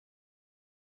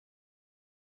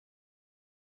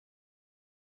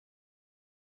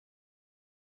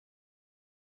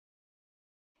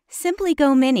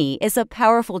SimplyGo Mini is a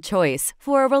powerful choice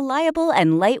for a reliable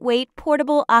and lightweight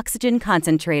portable oxygen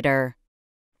concentrator.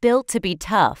 Built to be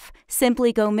tough,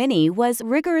 SimplyGo Mini was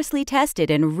rigorously tested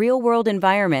in real-world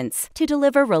environments to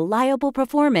deliver reliable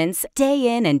performance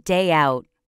day in and day out.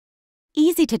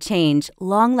 Easy to change,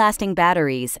 long-lasting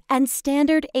batteries and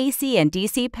standard AC and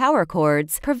DC power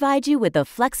cords provide you with the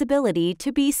flexibility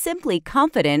to be simply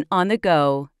confident on the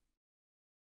go.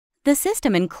 The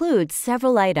system includes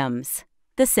several items: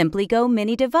 the SimplyGo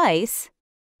Mini device,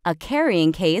 a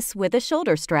carrying case with a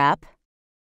shoulder strap,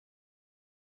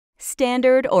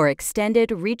 standard or extended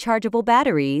rechargeable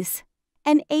batteries,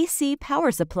 an AC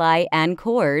power supply and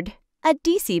cord, a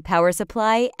DC power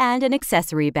supply, and an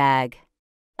accessory bag.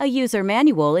 A user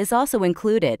manual is also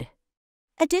included.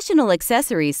 Additional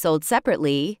accessories sold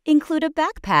separately include a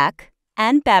backpack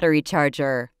and battery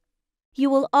charger. You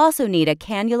will also need a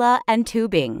cannula and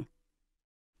tubing.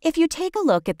 If you take a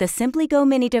look at the SimplyGo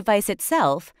Mini device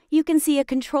itself, you can see a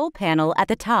control panel at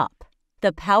the top.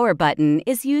 The power button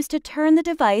is used to turn the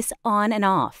device on and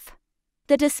off.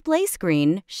 The display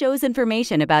screen shows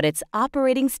information about its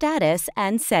operating status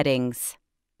and settings.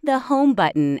 The home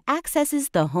button accesses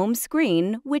the home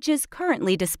screen, which is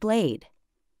currently displayed.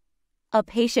 A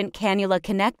patient cannula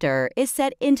connector is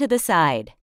set into the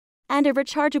side, and a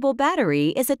rechargeable battery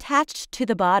is attached to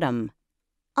the bottom.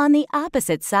 On the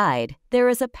opposite side, there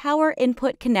is a power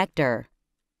input connector.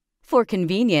 For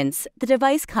convenience, the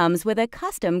device comes with a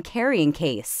custom carrying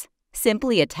case.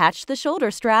 Simply attach the shoulder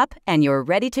strap and you're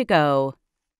ready to go.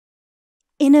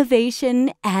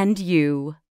 Innovation and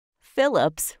you.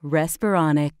 Philips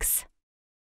Respironics.